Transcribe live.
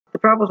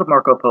Travels of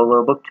Marco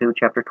Polo, Book 2,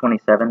 Chapter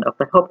 27, of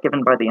the help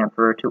given by the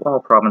Emperor to all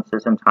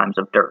provinces in times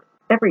of dearth.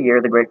 Every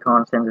year the Great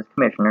Khan sends his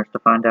commissioners to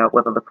find out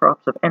whether the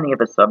crops of any of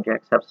his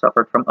subjects have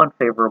suffered from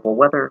unfavorable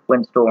weather,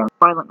 windstorms,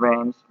 violent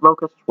rains,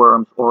 locusts,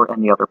 worms, or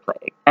any other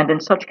plague. And in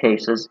such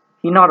cases,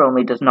 he not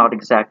only does not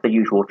exact the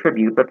usual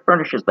tribute, but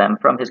furnishes them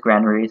from his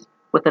granaries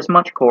with as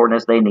much corn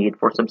as they need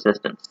for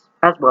subsistence,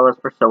 as well as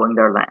for sowing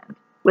their land.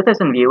 With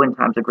this in view, in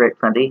times of great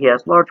plenty, he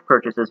has large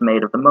purchases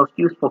made of the most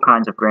useful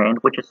kinds of grain,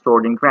 which is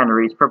stored in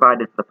granaries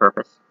provided for the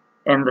purpose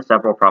in the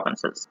several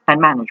provinces,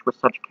 and managed with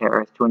such care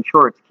as to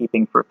ensure its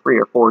keeping for 3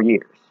 or 4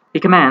 years. He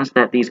commands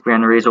that these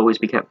granaries always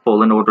be kept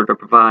full in order to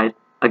provide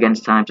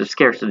against times of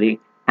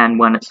scarcity, and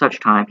when at such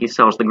time he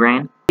sells the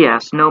grain, he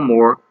asks no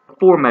more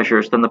 4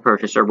 measures than the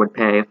purchaser would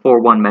pay for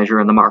 1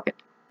 measure in the market.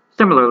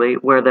 Similarly,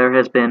 where there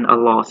has been a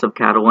loss of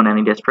cattle in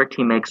any district,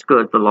 he makes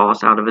good the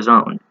loss out of his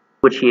own,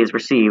 which he has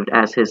received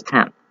as his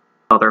tenth,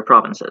 other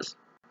provinces.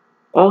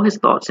 All his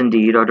thoughts,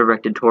 indeed, are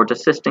directed towards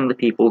assisting the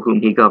people whom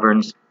he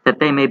governs,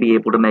 that they may be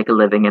able to make a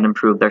living and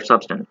improve their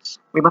substance.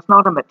 We must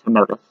not omit to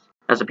notice,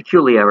 as a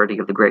peculiarity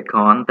of the Great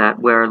Khan, that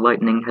where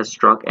lightning has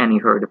struck any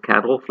herd of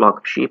cattle, flock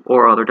of sheep,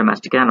 or other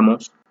domestic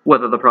animals,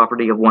 whether the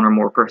property of 1 or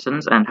more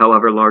persons, and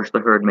however large the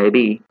herd may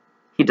be,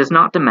 he does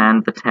not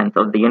demand the tenth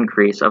of the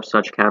increase of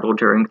such cattle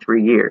during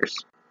 3 years.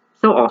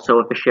 So also,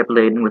 if a ship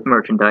laden with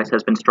merchandise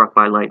has been struck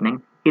by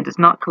lightning, he does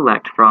not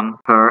collect from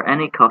her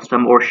any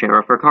custom or share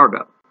of her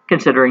cargo,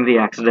 considering the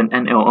accident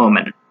an ill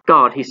omen.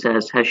 God, he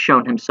says, has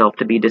shown himself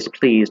to be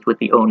displeased with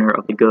the owner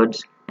of the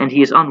goods, and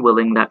he is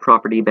unwilling that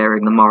property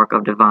bearing the mark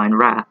of divine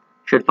wrath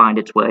should find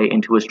its way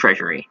into his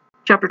treasury.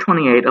 Chapter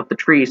 28 of the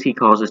trees he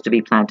causes to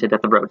be planted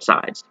at the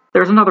roadsides.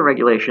 There is another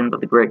regulation of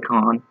the Great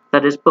Khan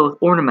that is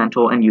both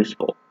ornamental and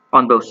useful.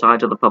 On both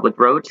sides of the public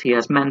roads he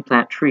has men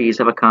plant trees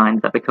of a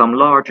kind that become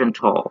large and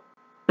tall.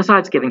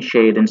 Besides giving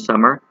shade in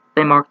summer,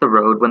 they mark the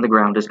road when the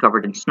ground is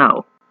covered in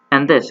snow,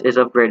 and this is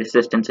of great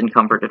assistance and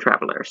comfort to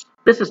travelers.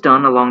 This is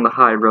done along the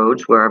high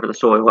roads wherever the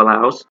soil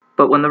allows,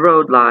 but when the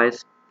road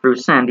lies through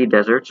sandy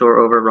deserts or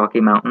over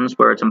rocky mountains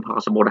where it's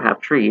impossible to have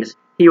trees,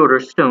 he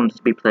orders stones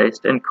to be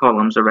placed and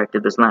columns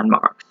erected as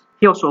landmarks.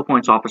 He also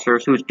appoints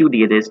officers whose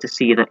duty it is to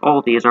see that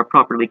all these are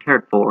properly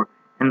cared for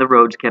and the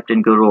roads kept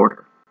in good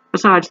order.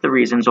 Besides the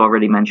reasons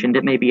already mentioned,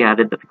 it may be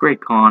added that the Great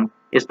Khan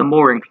is the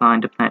more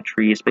inclined to plant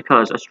trees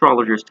because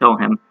astrologers tell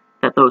him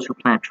that those who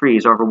plant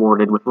trees are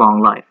rewarded with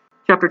long life.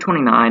 Chapter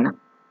 29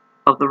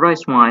 of the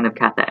rice wine of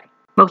Cathay.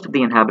 Most of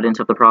the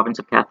inhabitants of the province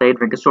of Cathay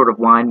drink a sort of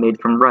wine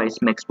made from rice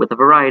mixed with a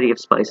variety of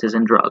spices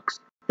and drugs.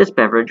 This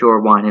beverage, or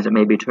wine as it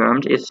may be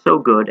termed, is so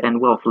good and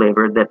well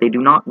flavored that they do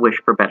not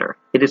wish for better.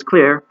 It is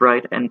clear,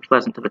 bright, and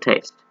pleasant to the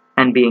taste,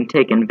 and being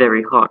taken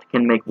very hot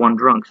can make one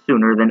drunk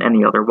sooner than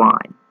any other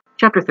wine.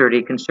 Chapter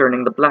 30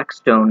 concerning the black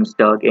stones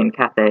dug in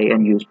Cathay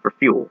and used for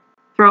fuel.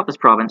 Throughout this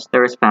province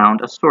there is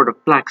found a sort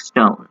of black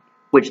stone,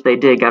 which they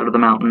dig out of the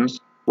mountains,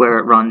 where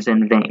it runs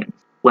in veins.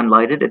 When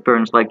lighted, it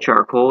burns like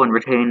charcoal and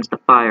retains the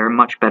fire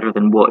much better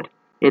than wood.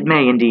 It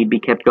may indeed be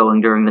kept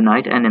going during the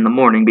night, and in the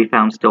morning be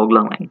found still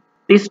glowing.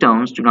 These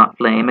stones do not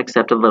flame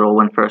except a little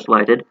when first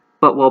lighted,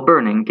 but while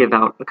burning give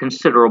out a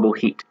considerable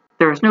heat.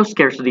 There is no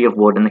scarcity of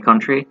wood in the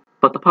country,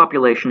 but the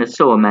population is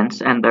so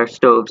immense, and their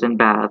stoves and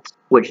baths,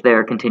 which they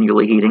are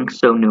continually heating,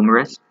 so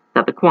numerous,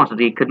 that the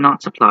quantity could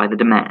not supply the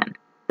demand.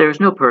 There is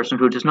no person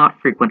who does not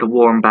frequent a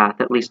warm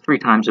bath at least 3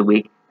 times a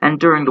week, and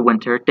during the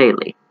winter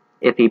daily,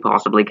 if he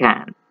possibly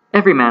can.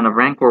 Every man of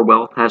rank or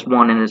wealth has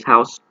one in his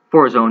house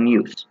for his own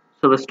use,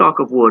 so the stock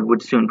of wood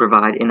would soon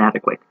provide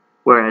inadequate,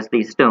 whereas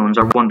these stones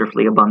are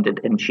wonderfully abundant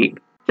and cheap.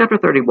 Chapter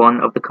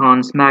 31 of the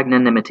Khan's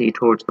magnanimity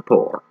towards the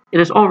poor. It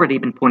has already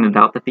been pointed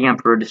out that the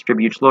Emperor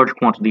distributes large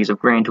quantities of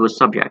grain to his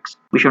subjects.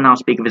 We shall now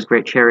speak of his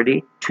great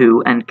charity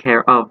to and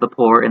care of the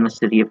poor in the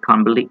city of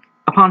Kanbalik.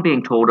 Upon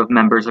being told of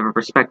members of a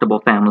respectable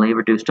family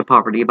reduced to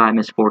poverty by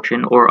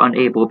misfortune or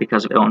unable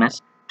because of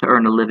illness to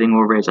earn a living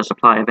or raise a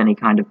supply of any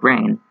kind of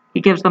grain,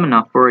 he gives them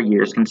enough for a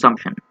year's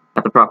consumption.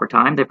 At the proper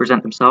time, they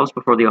present themselves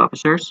before the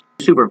officers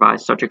who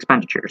supervise such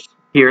expenditures.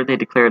 Here they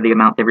declare the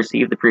amount they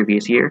received the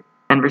previous year,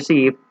 and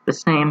receive the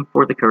same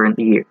for the current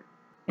year.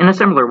 In a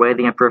similar way,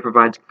 the Emperor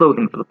provides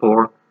clothing for the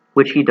poor,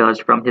 which he does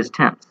from his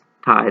tenths,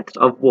 tithes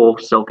of wool,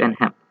 silk, and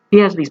hemp. He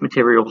has these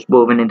materials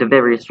woven into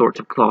various sorts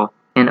of cloth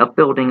in a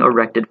building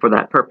erected for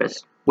that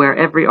purpose, where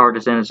every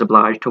artisan is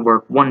obliged to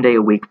work 1 day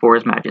a week for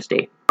his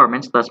majesty.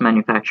 Garments thus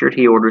manufactured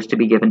he orders to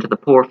be given to the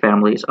poor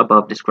families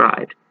above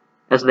described,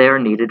 as they are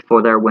needed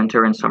for their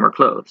winter and summer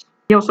clothes.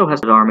 He also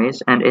has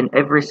armies, and in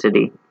every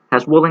city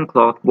has woolen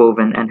cloth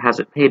woven and has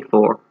it paid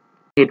for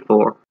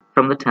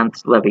from the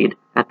tenths levied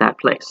at that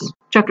place.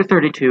 Chapter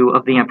 32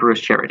 of the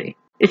Emperor's Charity.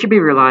 It should be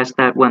realized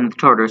that when the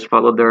Tartars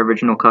followed their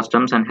original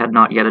customs and had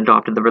not yet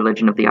adopted the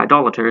religion of the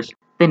idolaters,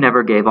 they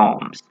never gave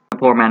alms. A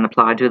poor man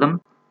applied to them.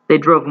 They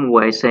drove him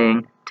away,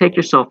 saying, "Take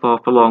yourself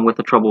off along with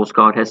the troubles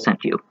God has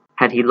sent you.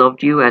 Had he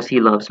loved you as he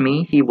loves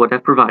me, he would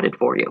have provided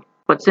for you."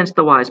 But since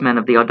the wise men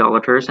of the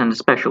idolaters, and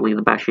especially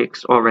the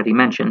Bashiks already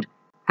mentioned,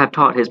 have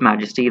taught his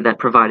majesty that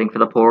providing for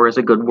the poor is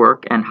a good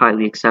work and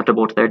highly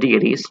acceptable to their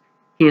deities,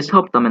 he has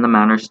helped them in the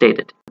manner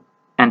stated.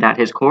 and at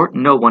his court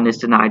no one is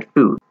denied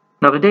food.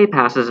 Not a day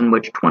passes in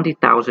which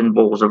 20,000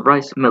 bowls of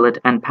rice, millet,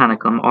 and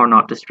panicum are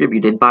not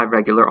distributed by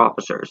regular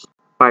officers.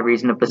 By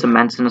reason of this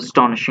immense and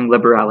astonishing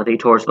liberality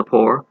towards the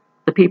poor,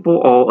 the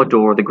people all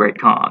adore the Great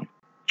Khan.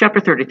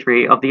 Chapter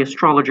 33 of the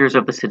Astrologers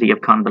of the City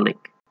of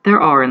Khanbalik. There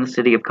are in the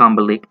city of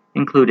Khanbalik,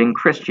 including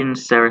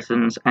Christians,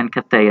 Saracens, and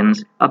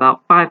Cathayans,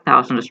 about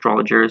 5,000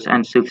 astrologers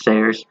and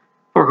soothsayers,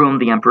 for whom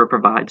the emperor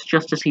provides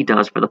just as he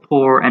does for the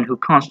poor and who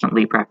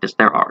constantly practice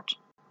their art.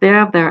 They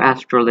have their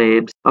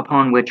astrolabes,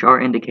 upon which are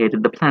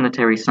indicated the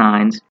planetary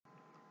signs,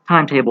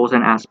 timetables,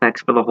 and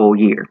aspects for the whole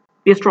year.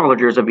 The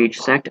astrologers of each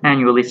sect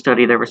annually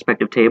study their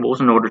respective tables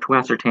in order to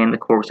ascertain the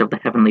course of the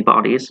heavenly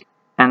bodies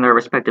and their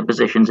respective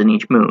positions in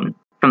each moon.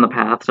 From the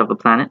paths of the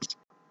planets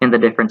in the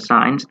different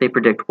signs, they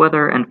predict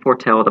weather and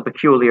foretell the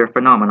peculiar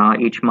phenomena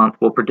each month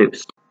will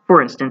produce.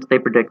 For instance, they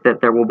predict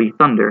that there will be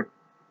thunder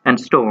and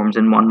storms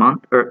in one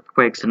month,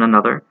 earthquakes in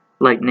another,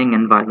 lightning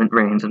and violent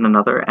rains in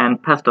another,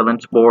 and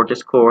pestilence, war,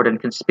 discord,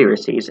 and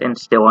conspiracies in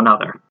still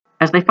another.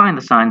 As they find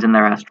the signs in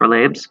their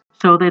astrolabes,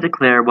 so they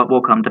declare what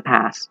will come to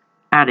pass,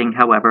 adding,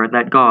 however,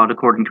 that God,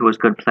 according to his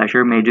good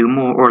pleasure, may do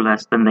more or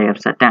less than they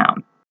have set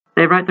down.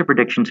 They write their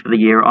predictions for the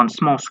year on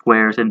small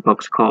squares in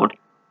books called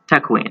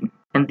Tequin,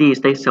 and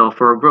these they sell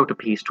for a groat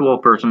apiece to all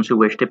persons who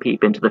wish to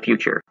peep into the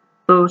future.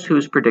 Those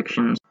whose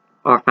predictions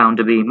are found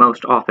to be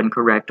most often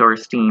correct are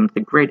esteemed the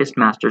greatest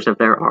masters of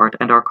their art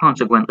and are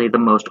consequently the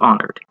most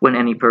honored. When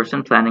any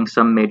person planning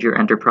some major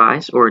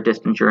enterprise, or a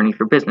distant journey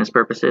for business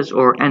purposes,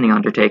 or any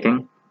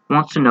undertaking,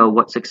 wants to know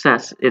what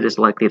success it is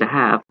likely to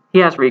have, he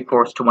has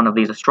recourse to one of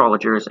these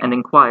astrologers and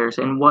inquires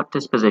in what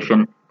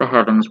disposition the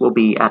heavens will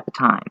be at the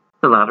time.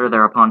 The latter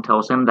thereupon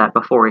tells him that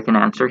before he can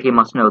answer he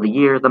must know the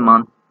year, the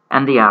month,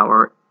 and the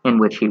hour in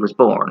which he was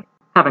born.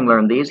 Having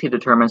learned these, he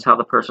determines how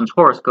the person's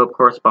horoscope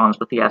corresponds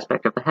with the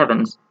aspect of the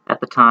heavens at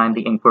the time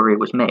the inquiry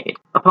was made.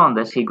 Upon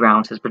this, he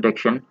grounds his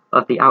prediction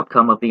of the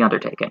outcome of the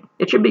undertaking.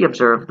 It should be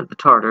observed that the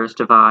Tartars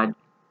divide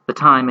the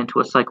time into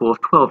a cycle of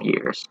 12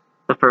 years.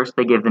 The first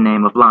they give the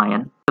name of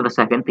lion, to the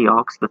second the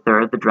ox, the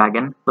third the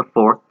dragon, the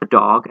fourth the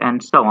dog,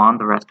 and so on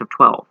the rest of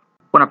 12.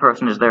 When a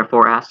person is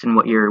therefore asked in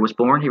what year he was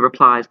born, he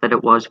replies that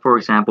it was, for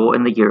example,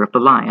 in the year of the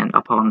lion,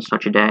 upon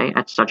such a day,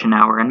 at such an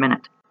hour and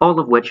minute, all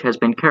of which has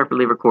been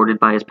carefully recorded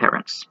by his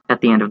parents.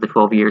 At the end of the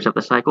 12 years of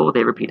the cycle,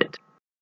 they repeat it.